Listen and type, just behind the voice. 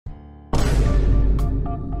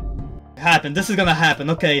happen. This is gonna happen.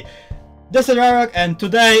 Okay. This is Rarok, and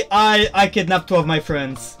today I kidnapped 2 of my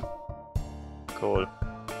friends. Cool.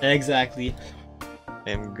 Exactly.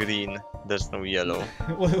 I'm green. There's no yellow.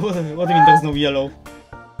 What do you mean there's no yellow?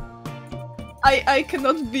 I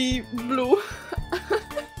cannot be blue.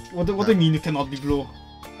 What do you mean you cannot be blue?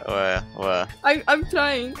 Where? I'm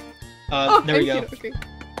trying. There we go. Here. Okay.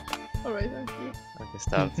 Alright, I'm here. Okay,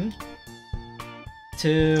 start.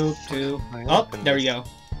 2. Oh, there we go.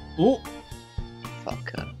 Ooh.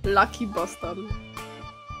 Fucker. Lucky bastard.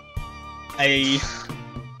 Hey.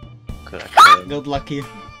 Correct. Good lucky.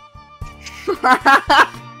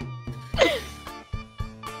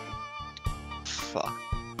 Fuck.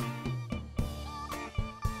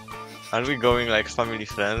 Are we going like family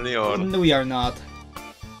friendly or? No, we are not.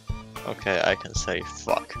 Okay, I can say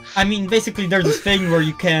fuck. I mean, basically, there's this thing where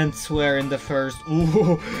you can't swear in the first.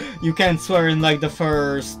 Ooh, you can't swear in like the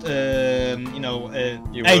first, you know,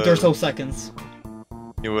 8 or so seconds.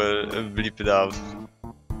 You will bleep it out.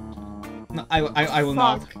 No, I will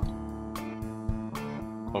not.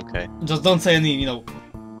 Okay. Just don't say any, you know.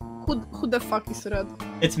 Who the fuck is red?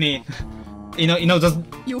 It's me. You know, just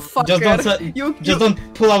You fucker. just don't say, you don't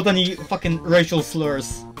pull out any fucking racial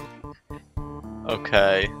slurs.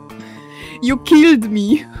 Okay. You killed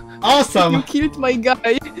me. Awesome. You killed my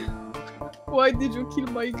guy. Why did you kill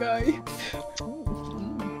my guy?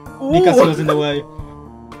 Because he was in the way.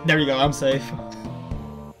 There you go. I'm safe.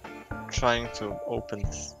 Trying to open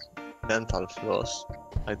dental floss.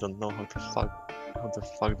 I don't know how the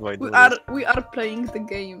fuck do I do this? We are playing the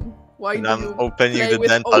game. Why And do I'm you opening play the with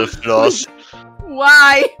dental floss.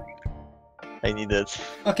 Why? I need it.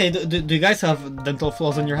 Okay. Do you guys have dental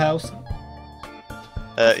floss in your house?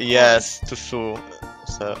 Yes, to sew.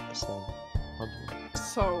 So.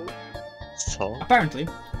 So. So? Apparently.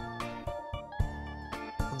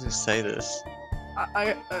 How do you say this?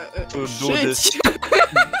 To do shit. this. To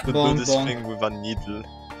Bonk, do this bonk. thing with a needle.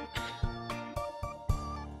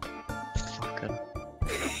 Fucker.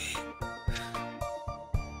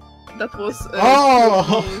 That was.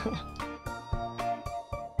 Oh.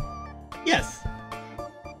 Yes.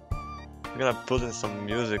 I'm gonna put in some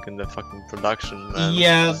music in the fucking production, man.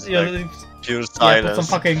 Yeah. It's Yeah. like pure Put silence. some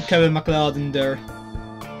fucking Kevin MacLeod in there.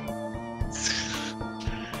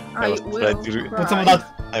 I was will afraid you- Put some of that.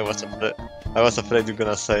 I was afraid you're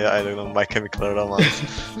gonna say, I don't know, My Chemical Romance.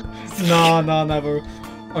 No, never.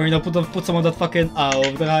 Or you know, put some of that fucking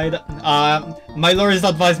right. My lawyers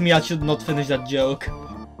advised me I should not finish that joke.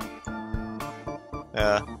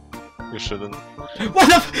 Yeah, you shouldn't. What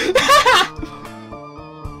the?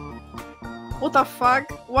 What the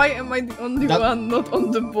fuck? Why am I the only That- one not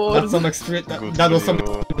on the board? That's some extreme. Good That was for some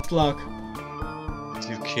you. good luck.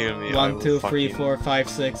 You kill me. 1, 2, 3, 4, 5,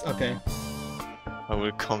 6. Okay, I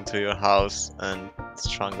will come to your house and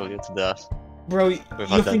strangle you to death. bro. With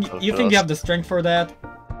a You think dental you floss. have the strength for that?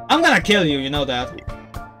 I'm gonna kill you. You know that. No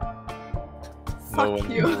Fuck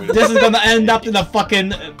one you. will. This is gonna end up in a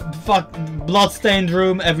fucking blood-stained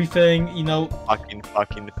room. Everything. You know. fucking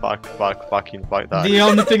fuck that. The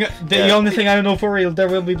only thing. The Yeah. only thing I know for real. There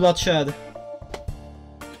will be bloodshed.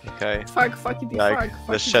 Okay. Fuck it, Like, fuck. the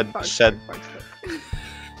fuck it, shed- fuck.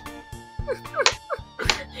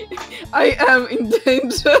 I am in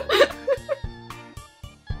danger.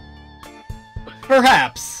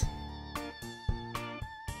 Perhaps.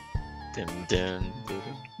 Dun, dun, dun.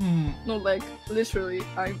 Hmm. No, like, literally,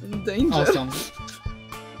 I'm in danger. Awesome.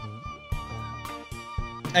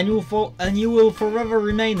 And you will forever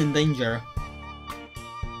remain in danger.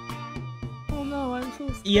 Oh no, I'm so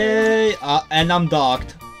scared. Yay! And I'm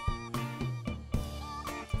docked.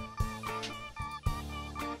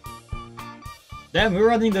 Damn, we're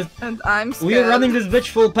running this. And I'm scared. We're running this bitch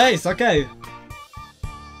full pace. Okay.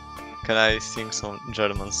 Can I sing some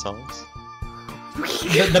German songs?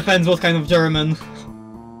 Depends what kind of German.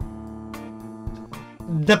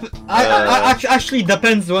 Actually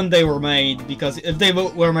depends when they were made, because if they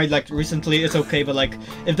were made like recently, it's okay. But like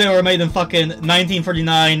if they were made in fucking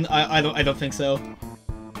 1949, I don't think so.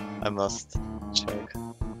 I must check.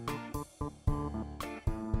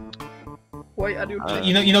 Why are you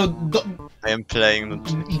You know, I am playing.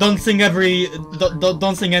 don't sing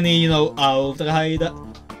don't sing any, you know, right?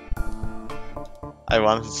 I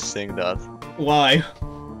wanted to sing that. Why?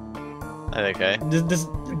 Okay. This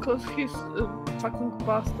Because he's a fucking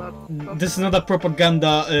bastard. this is not a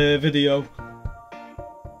propaganda video.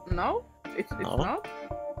 No? It's No? not?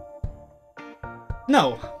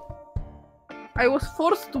 No. I was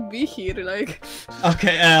forced to be here, like...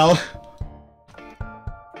 Okay, L.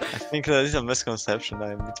 I think that is a misconception.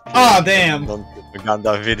 I'm Ah, damn.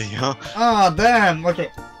 non-propaganda video. Ah, damn. Okay.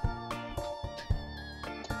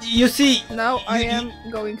 You see. Now I am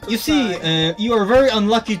going to You see, try. you are very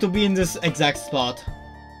unlucky to be in this exact spot.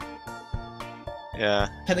 Yeah.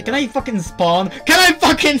 Can I fucking spawn? Can I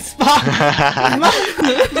fucking spawn?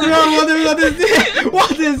 Bro, what is this?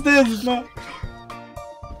 What is this, man?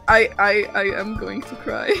 I am going to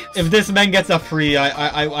cry. If this man gets a free,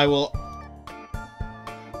 I will.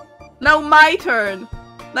 Now my turn.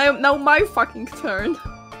 Now my fucking turn.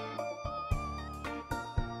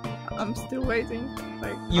 I'm still waiting.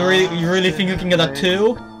 Like, You really think you can get a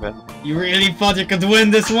 2? You really thought you could win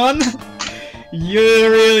this one? You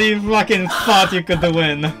really fucking thought you could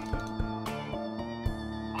win.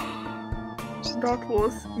 that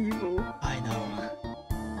was evil. I know.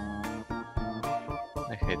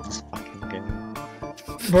 I hate this fucking game.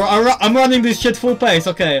 Bro, I'm running this shit full pace,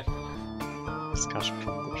 okay. Scotch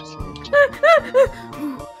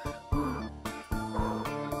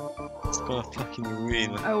It's gonna fucking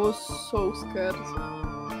win. I was so scared.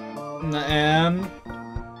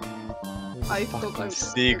 I thought I was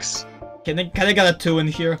 6. Can I get a 2 in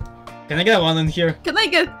here? Can I get a 1 in here? Can I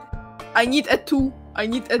get? I need a 2. I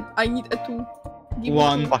need a 2. Give me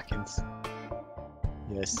 1. two. Fucking.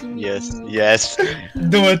 Yes, Give me- yes, give me- yes.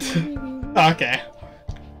 Do it. Okay.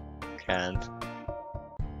 Can't.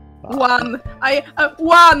 1.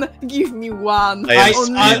 1. Give me 1. I am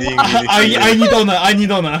Only speeding. one. I need honor. I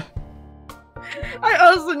need honor. I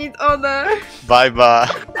also need honor. Bye bye.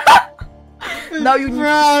 Now you need.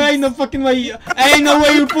 Bro, ain't no fucking way. Ain't no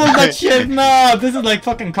way you pulled that shit. No, this is like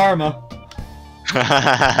fucking karma.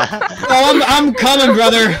 Oh, I'm coming,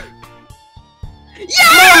 brother.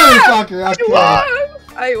 Yeah! Motherfucker.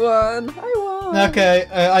 I won. Okay,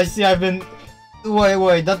 I see. I've been.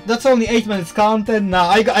 Wait. That's only 8 minutes content. Nah,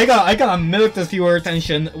 I gotta milk this viewer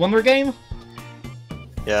attention. One more game.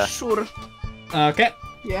 Yeah. Sure. Okay.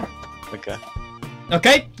 Yeah.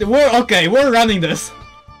 Okay. We're running this.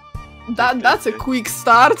 That's a quick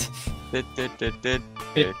start.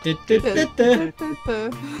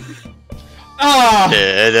 Ah.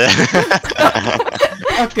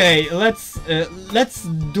 Okay, let's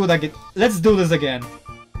do that. Let's do this again.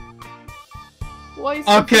 Why is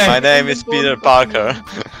Okay. My name is Peter Parker.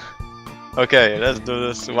 Okay, let's do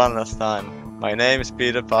this one last time. My name is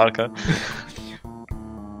Peter Parker.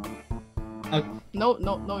 No,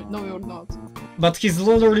 you're not. But he's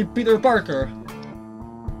literally Peter Parker.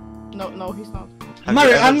 No, he's not. Have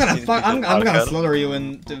Mario, you ever I'm gonna seen fuck. I'm Peter gonna Parker? slaughter you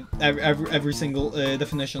in every single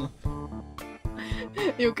definition.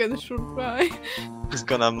 You can sure try. He's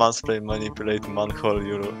gonna mansplay manipulate manhole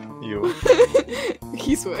you.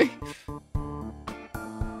 His way.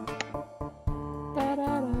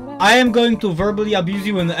 I am going to verbally abuse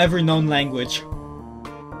you in every known language.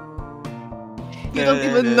 You don't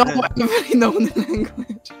even know every known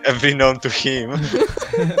language. Every known to him.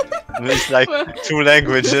 It's like 2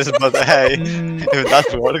 languages, but hey, Mm, if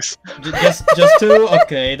that works. just 2.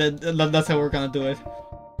 Okay, that's how we're gonna do it.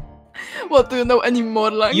 What, do you know any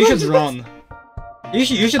more languages? You should run. You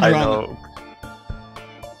should I run. know.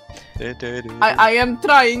 I am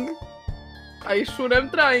trying. I sure am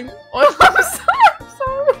trying. Oh, I'm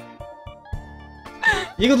sorry.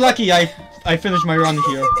 You got lucky. I finished my run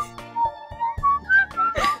here.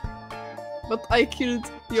 But I killed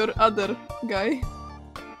your other guy.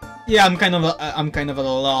 Yeah, I'm kind of at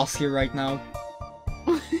a loss here right now.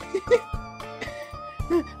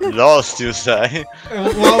 Lost, you say?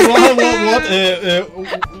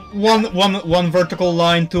 One vertical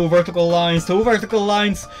line, 2 vertical lines, 2 vertical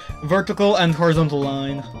lines, vertical and horizontal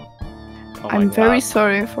line. Oh my I'm very God.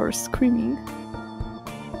 sorry for screaming.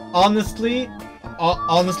 Honestly,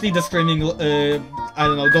 the screaming, I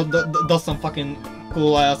don't know, does some fucking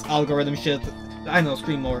cool ass algorithm shit. I don't know,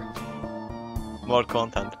 scream more. More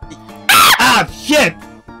content. Ah, shit!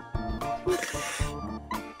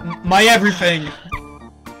 My everything.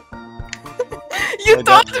 You My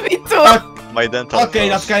told me to. My dental Okay,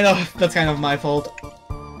 floss. that's kind of my fault.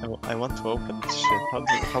 I want to open this shit.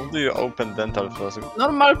 How do you open dental floss?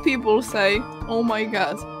 Normal people say, "Oh my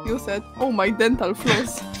god." You said, "Oh my dental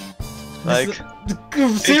floss." Like,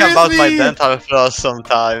 Seriously? think about my dental floss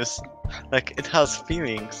sometimes. Like, it has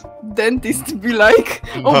feelings. Dentist be like,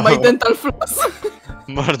 "Oh my No. dental floss."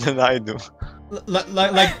 More than I do.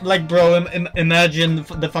 Like, bro, imagine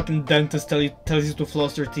the fucking dentist tells you to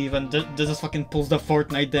floss your teeth and just fucking pulls the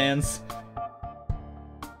Fortnite dance.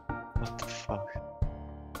 What the fuck?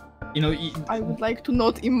 You know, I would like to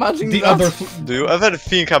not imagine the that. other. Do you ever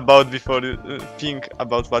think about before you think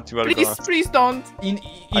about what you are gonna? Please don't. You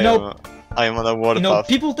know, I am on a warpath.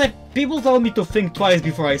 people tell me to think twice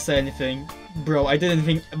before I say anything. Bro, I didn't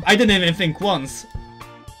even think once.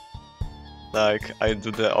 Like, I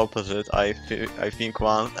do the opposite. I think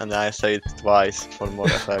once and then I say it twice for more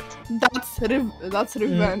effect. That's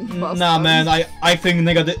revenge. Nah, bastard. man, I think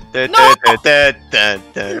negative.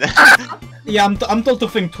 Yeah, I'm told to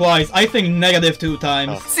think twice. I think negative 2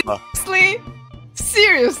 times. Seriously?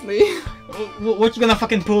 Seriously? What you gonna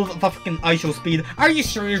fucking pull fucking ISO speed? Are you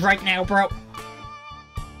serious right now, bro?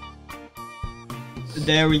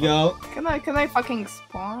 There we go. Can I fucking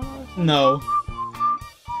spawn? Or something? No.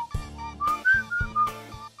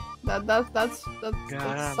 That's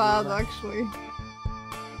sad actually.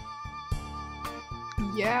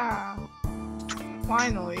 Yeah.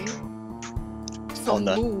 Finally. Some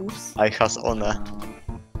Honor. moves. I has honor.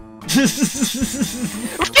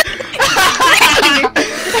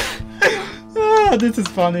 Ah, this is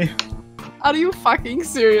funny. Are you fucking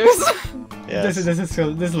serious? Yes. This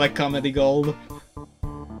is like comedy gold.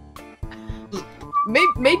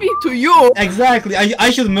 Maybe to you. Exactly. I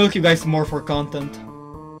should milk you guys more for content.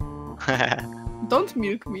 Don't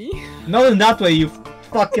milk me. Not in that way, you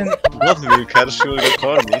fucking. What will Kershul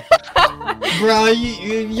record me? Bro,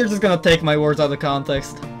 you're just gonna take my words out of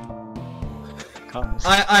context.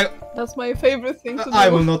 That's my favorite thing to do. I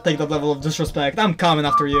will not take that level of disrespect. I'm coming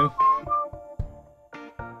after you.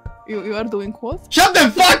 You are doing what? Shut the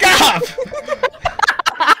fuck up!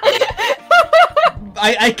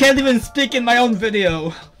 I can't even speak in my own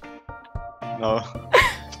video. No.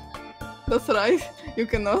 That's right. You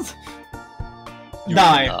cannot. You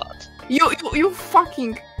Die. will not. You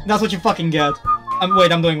fucking. That's what you fucking get.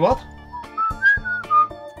 Wait, I'm doing what?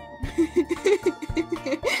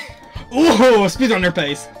 Ooh, speedrunner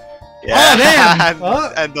pace. Yeah. Oh, damn! And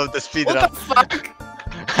What? end of the What speedrun. the fuck?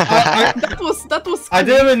 That was. I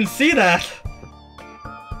didn't even see that.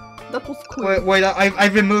 That was cool. Wait,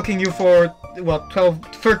 I've been milking you for, what,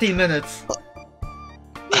 13 minutes?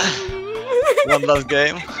 One last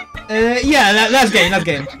game. Yeah, last game.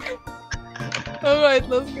 Alright,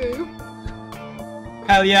 let's go.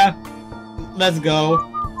 Hell yeah. Let's go.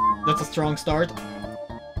 That's a strong start.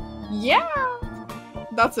 Yeah.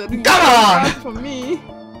 That's it. Come on! For me.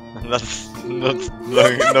 That's not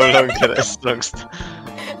no longer a strong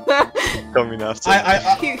coming after.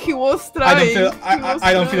 He was trying.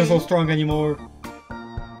 I don't feel so strong anymore.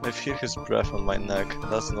 I feel his breath on my neck.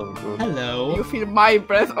 That's not good. Hello. You feel my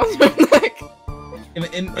breath on your neck.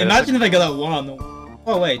 Imagine if I got a 1.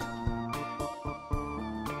 Oh wait.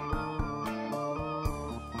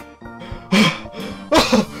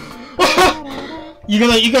 You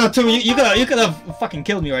gotta fucking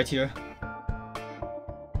kill me right here.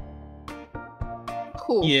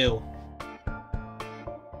 Cool. You.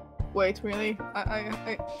 Wait, really?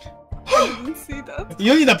 I didn't see that.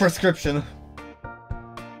 You need a prescription.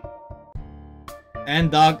 And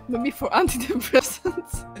dog. Maybe for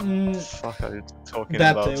antidepressants. Fuck are you talking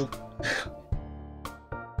That about? too.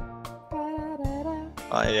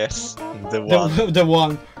 Ah yes, the one. The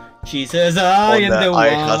one. She says I am the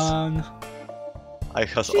one. I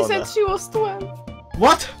has She honor. said she was 12.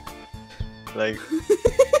 What? Like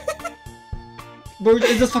Bro,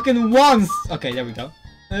 it's just fucking once. Okay, there we go.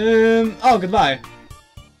 Oh, goodbye.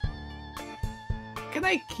 Can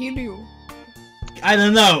I kill you? I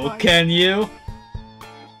don't know, Why? can you?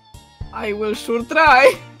 I will sure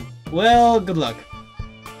try. Well, good luck.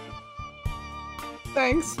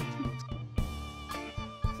 Thanks.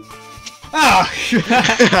 Ah!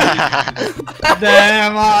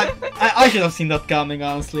 Damn, I should have seen that coming,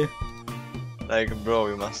 honestly. like bro,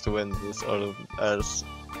 you must win this or else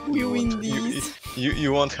We win won't- these.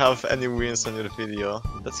 You won't have any wins on your video.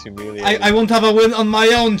 That's humiliating. I won't have a win on my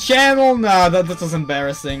own channel? Nah, that was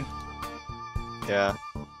embarrassing. Yeah.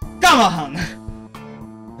 Come on!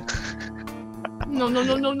 No,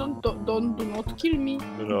 do not kill me.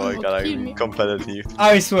 No, Do I not gotta kill be me. competitive.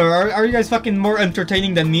 I swear, are you guys fucking more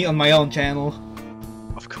entertaining than me on my own channel?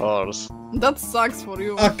 Of course. That sucks for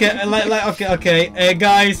you. Okay, okay,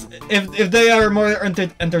 guys, if they are more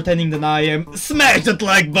entertaining than I am, smash that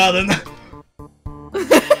like button!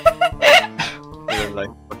 Even like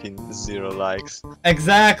fucking 0 likes.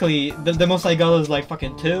 Exactly, the most I got is like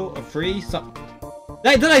fucking 2 or 3, so...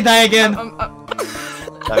 Did I die again? I'm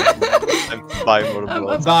buy more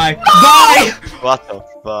blood. Bye. Bye! What the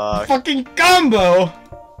fuck? Fucking combo!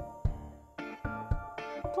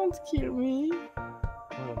 Don't kill me.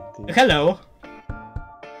 Oh, dear. Hello.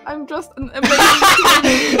 I'm just an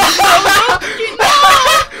amazing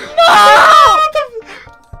No!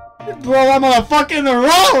 Bro, I'm on a fucking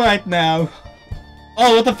roll right now!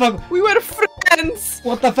 Oh, what the fuck? We were friends!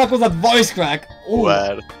 What the fuck was that voice crack? Ooh.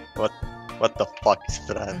 Where? What the fuck is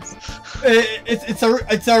friends?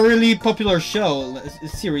 It's a really popular show.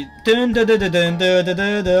 Series. Dun, dun, dun, dun, dun, dun,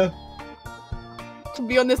 dun, dun. To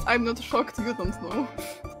be honest, I'm not shocked. You don't know.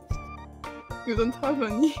 You don't have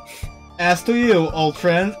any. As to you, old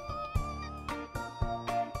friend.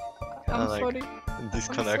 I'm like, sorry.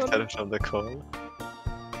 Disconnect her from the call.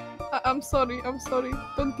 I'm sorry. I'm sorry.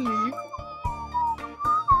 Don't leave.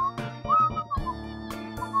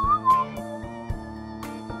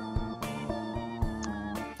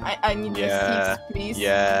 I need the tips, please.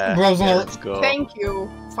 Yeah. Bro's yeah, on- let's go. Thank you.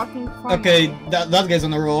 Fucking fun. Okay, that guy's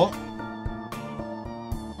on a roll.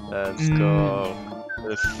 Let's go.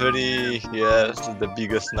 The 3, yes, the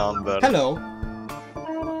biggest number. Hello.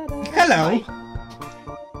 Hello.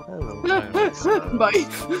 Hello, Iris. Bye.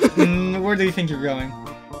 Where do you think you're going?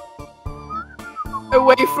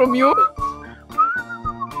 Away from you.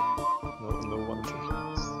 No one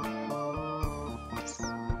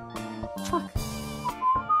Fuck.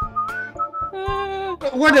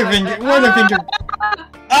 Where do you think you're...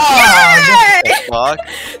 Ah! Yay! Fuck.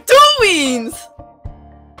 2 wins.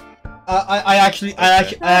 I actually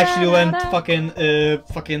went fucking 03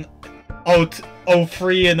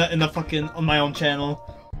 in a fucking on my own channel.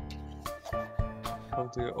 How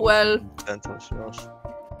do you Well- open dental floss?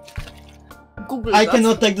 Google I that.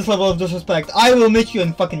 cannot take this level of disrespect. I will meet you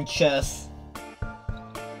in fucking chess.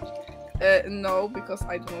 No, because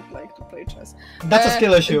I do not like to play chess. That's a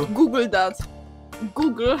skill issue. Google that.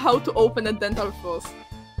 Google how to open a dental floss.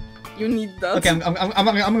 You need that. Okay, I'm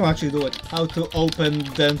gonna actually do it. How to open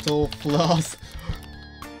dental floss.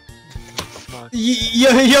 Fuck.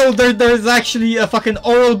 Yo, there's actually a fucking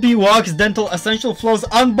Oral-B Wax Dental Essential Floss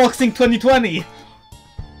Unboxing 2020.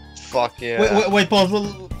 Fuck yeah. Wait, pause.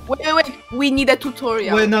 Wait. We need a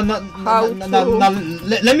tutorial. Wait, no. How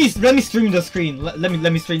Let me stream the screen. Let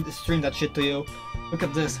me stream that shit to you. Look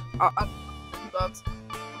at this. That.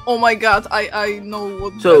 Oh my god, I know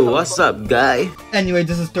what. So, what's up, guy? Anyway,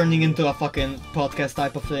 this is turning into a fucking podcast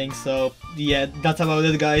type of thing. So yeah, that's about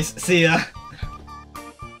it, guys. See ya.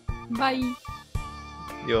 Bye.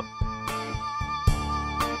 Yo.